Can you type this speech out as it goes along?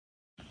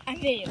a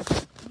video.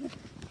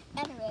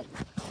 Anyway,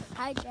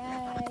 hi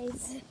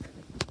guys.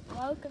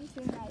 Welcome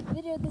to my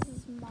video. This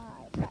is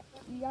my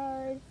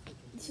backyard.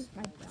 This is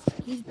my dog.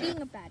 He's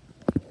being a bad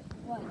boy.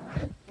 What?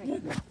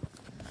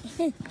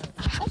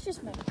 That's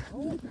just my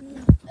dog.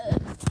 I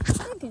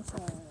can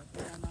say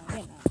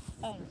I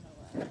don't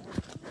know.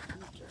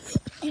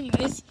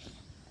 Anyways,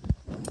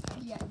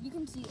 yeah, you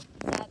can see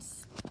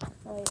that's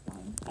right.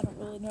 I don't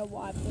really know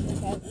why, but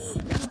okay.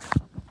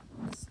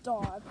 This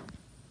dog.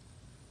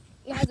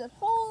 It has a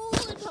whole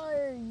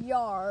entire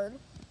yard.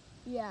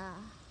 Yeah.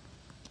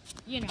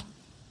 You know.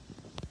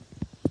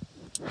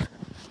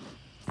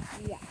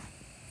 Yeah.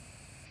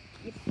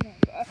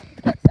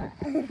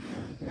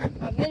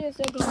 My video's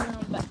still going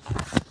on, but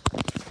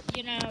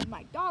you know,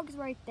 my dog's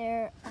right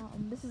there.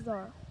 This is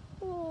our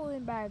whole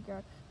in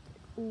backyard.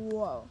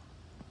 Whoa.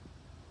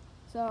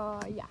 So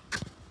yeah.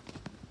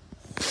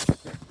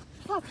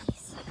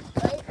 Puppies,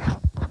 right?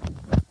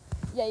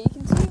 Yeah, you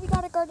can see we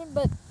got a garden,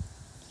 but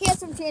he has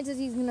some chances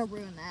he's gonna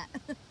ruin that.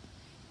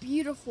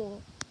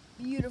 Beautiful,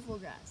 beautiful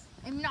grass.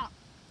 I'm not,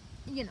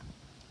 you know,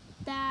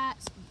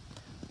 that's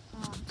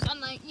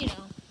sunlight, you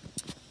know.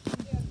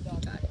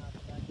 Got it.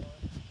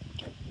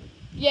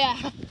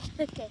 Yeah.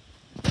 Okay.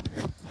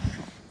 I'm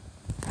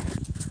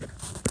just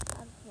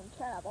gonna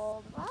turn up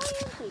all the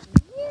volume so you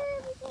can hear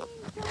everything.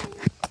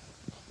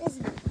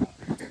 Isn't it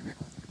great?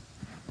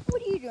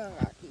 What are you doing,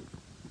 Rocky?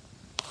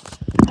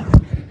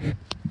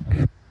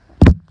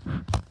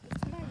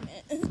 It's my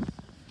minute.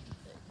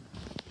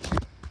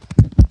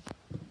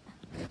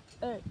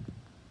 Hey.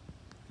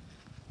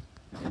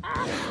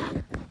 Ah.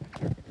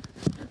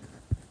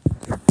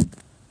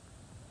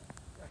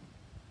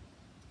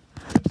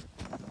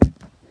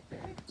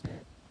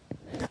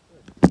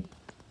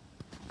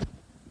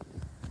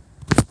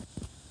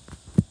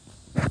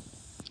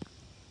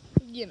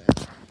 You know,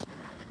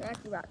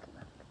 rock.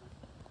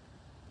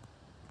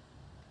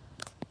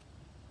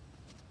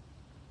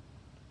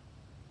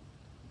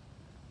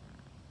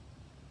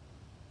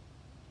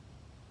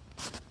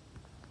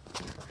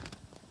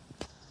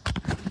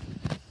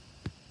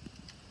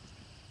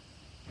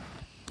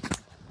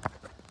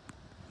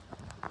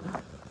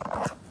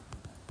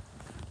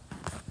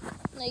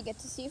 Now you get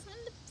to see from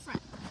the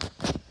front.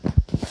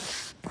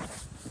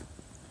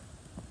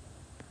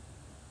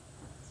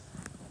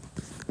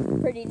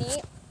 Pretty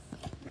neat.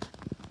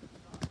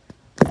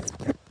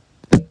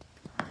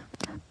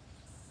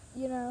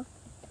 You know,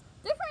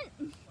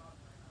 different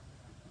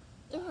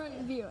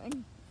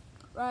viewing,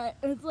 right?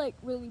 It's like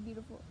really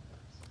beautiful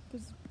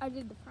because I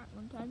did the front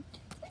one time.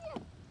 So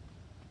yeah,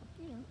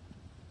 you know,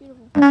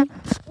 beautiful.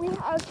 We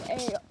have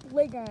a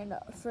playground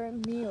for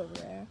me over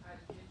there.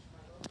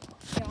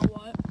 You know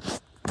what?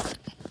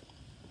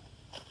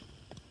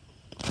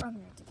 I'm gonna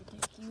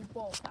take you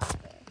both out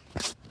there.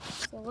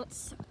 So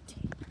let's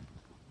take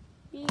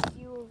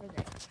you over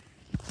there.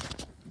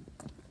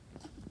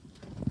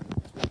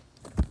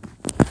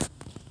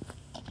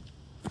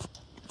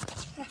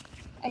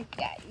 I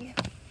got you.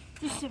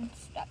 Just some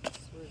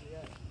steps. Where's he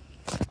at?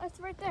 That's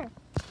right there.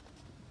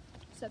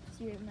 Steps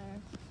here and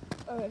there.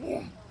 Over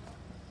here.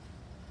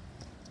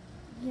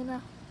 You know.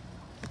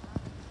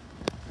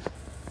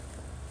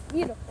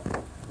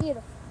 Beautiful.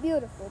 Beautiful.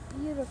 Beautiful.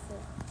 Beautiful.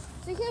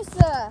 So here's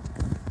the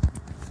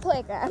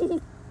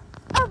playground.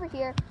 Over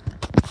here.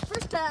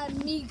 First time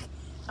me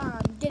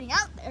getting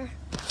out there.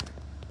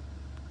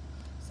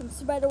 Some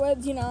spider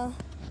webs, you know.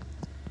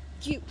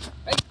 Cute,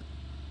 right?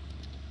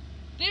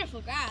 Beautiful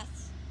grass.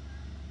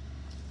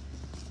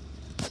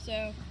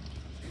 So,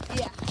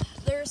 yeah,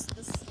 there's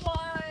the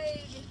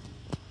slide.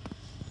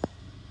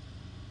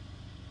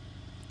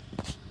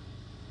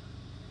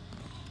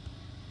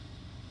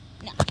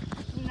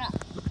 No,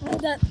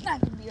 that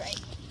could be right.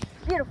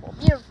 Beautiful,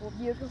 beautiful,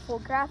 beautiful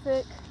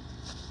graphic.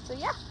 So,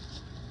 yeah,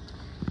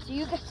 so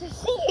you get to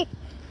see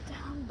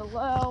down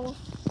below.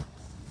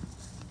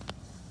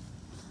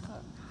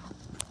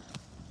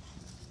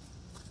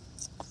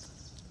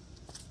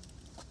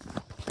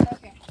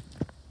 Okay,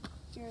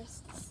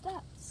 here's the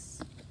steps.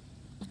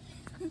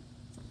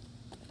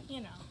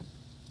 You know.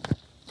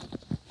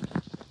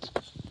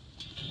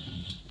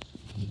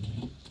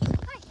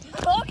 Hi.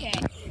 Okay,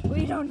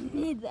 we don't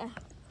need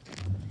that.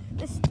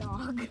 This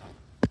dog.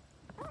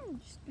 I'm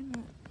just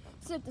gonna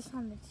sit this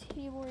on the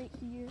table right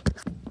here.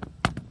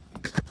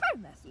 Kind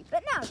of messy,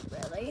 but not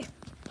really.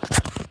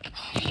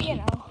 You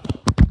know.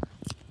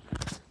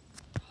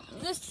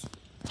 This.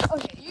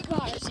 Okay, you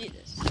gotta see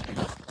this.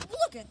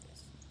 Look at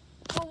this.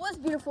 Well, it was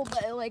beautiful,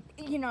 but like,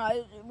 you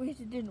know, we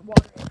just didn't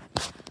water it.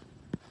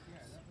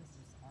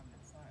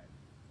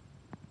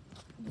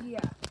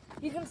 Yeah,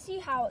 you can see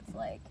how it's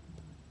like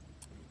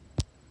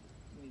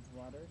Needs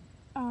watered?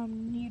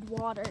 need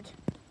watered.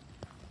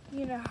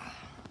 You know.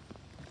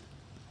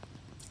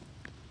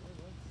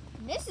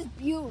 This is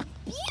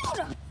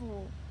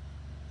beautiful.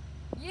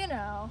 You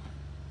know.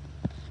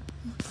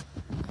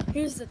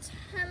 Here's the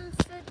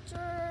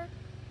temperature.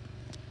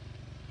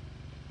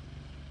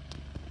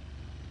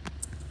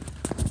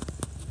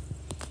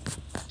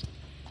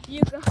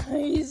 You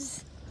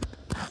guys.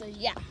 So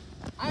yeah.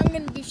 I'm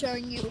going to be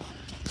showing you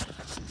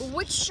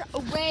which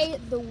way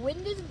the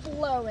wind is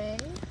blowing.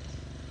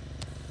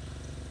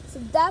 So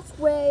that's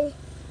way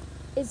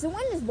is the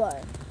wind is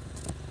blowing.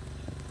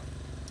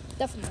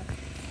 Definitely.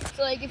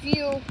 So like if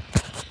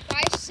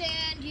I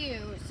stand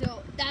you,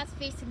 so that's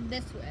facing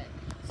this way.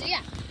 So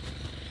yeah.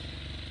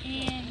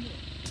 And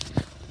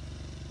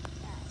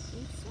that's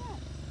what's up.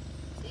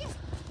 So yeah.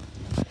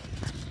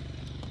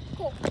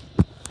 Cool.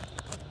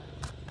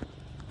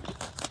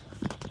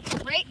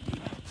 Right?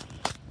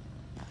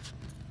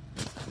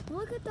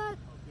 Look at that.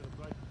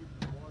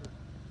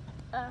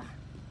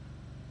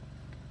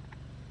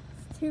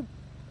 It's too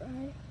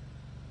bright.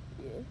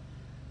 Yeah.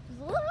 Just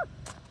a little.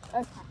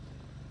 Okay.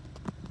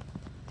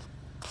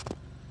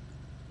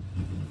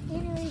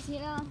 Anyways, you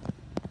know,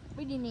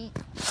 pretty neat.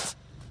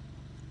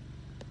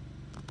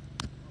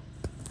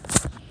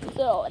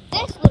 So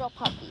this little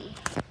puppy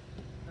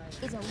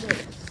is a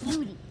little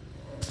cutie.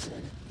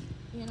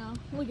 You know,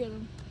 look at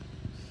him.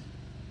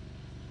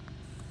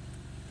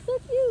 So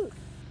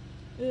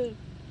cute.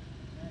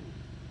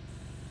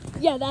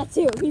 Yeah, that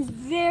too. He's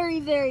very,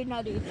 very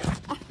nutty.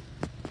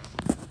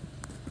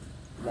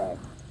 There.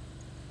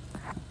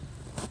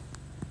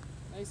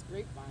 Nice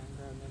grapevine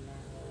growing in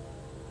there.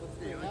 Looks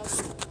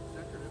healthy.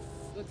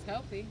 Looks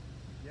healthy.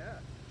 Yeah.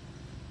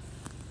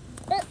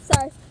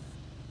 Sorry.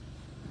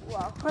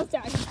 Wow, I'm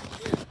sorry.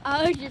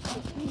 I was just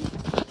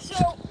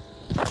so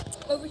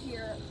over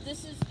here.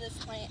 This is this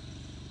plant.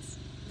 It's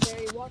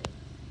very water.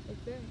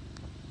 It's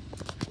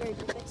very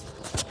perfect.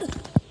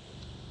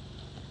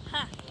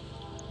 Ha!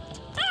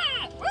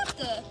 Ah! What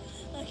the?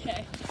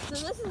 Okay. So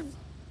this is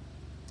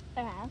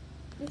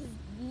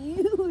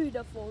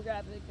beautiful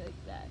graphic like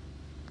that.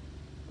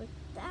 Like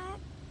that.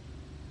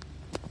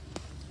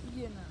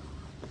 You know.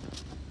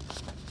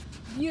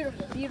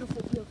 Beautiful,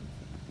 beautiful, beautiful.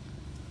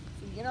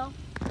 So, you know.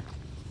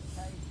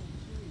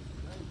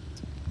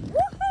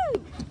 Woohoo!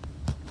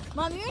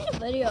 Mom, you're in a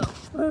video.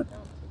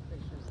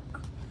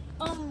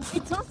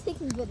 It's not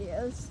taking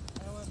videos.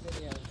 I don't want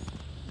videos.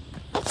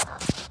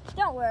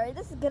 Don't worry,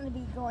 this is gonna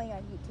be going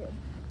on YouTube.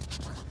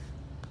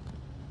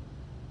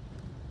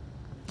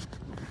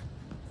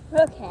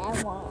 Okay,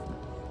 I won't.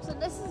 So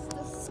this is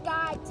the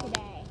sky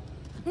today.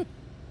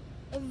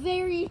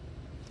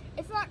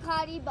 It's not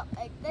cloudy, but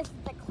like this is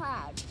the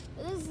cloud.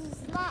 This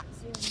is not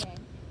zoomed in.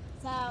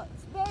 So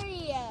it's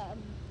very, I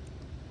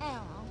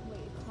don't know what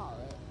you call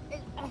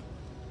it.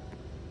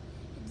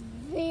 It's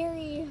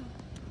very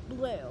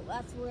blue.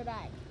 That's what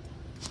I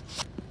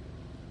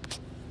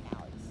can tell.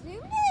 Now it's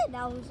zoomed in.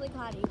 Now it's like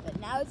cloudy, but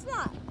now it's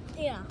not.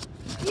 Yeah,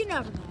 you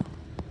never know.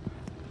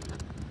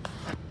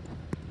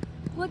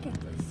 Look at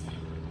this.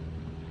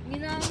 You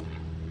know,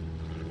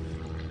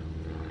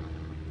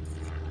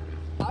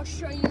 I'll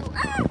show you.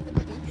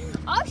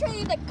 I'll show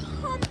you the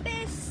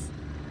compass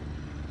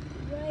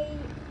right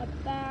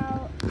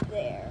about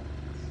there.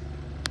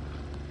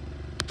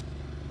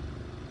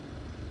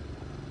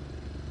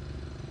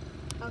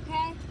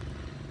 Okay.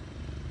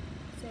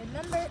 So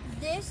remember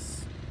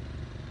this.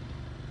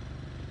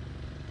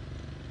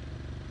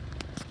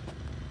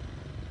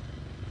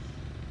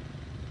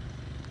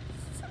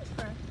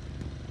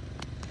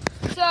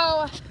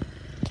 So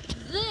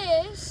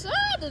this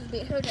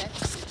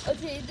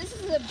okay, this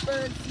is a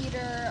bird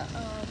feeder.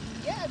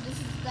 Yeah, this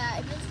is that.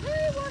 And it's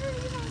very watery,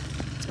 you know.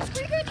 It's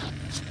pretty good.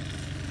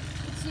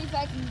 Let's see if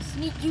I can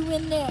sneak you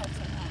in there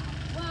somehow.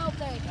 Well,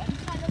 there you go. I'm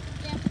kind of,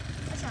 yeah,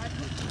 I tried.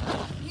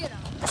 You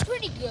know,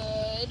 pretty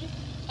good.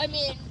 I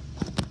mean,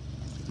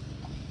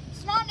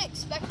 it's not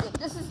unexpected.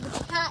 This is the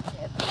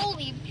catnip,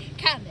 holy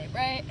catnip,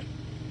 right?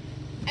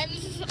 And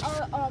this is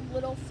our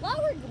little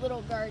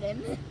little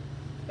garden.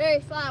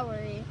 Very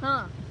flowery,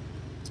 huh?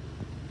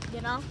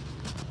 You know?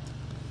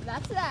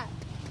 That's that.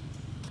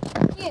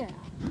 Yeah.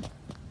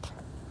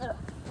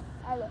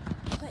 I look,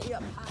 put you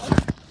up high.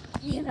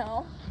 You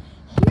know?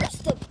 Here's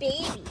the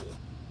baby.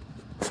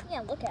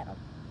 Yeah, look at him.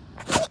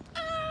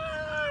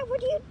 Ah,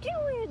 what are you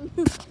doing?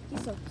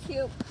 He's so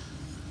cute.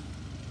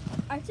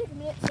 I took a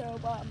minute, so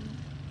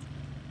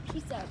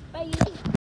peace out. Bye.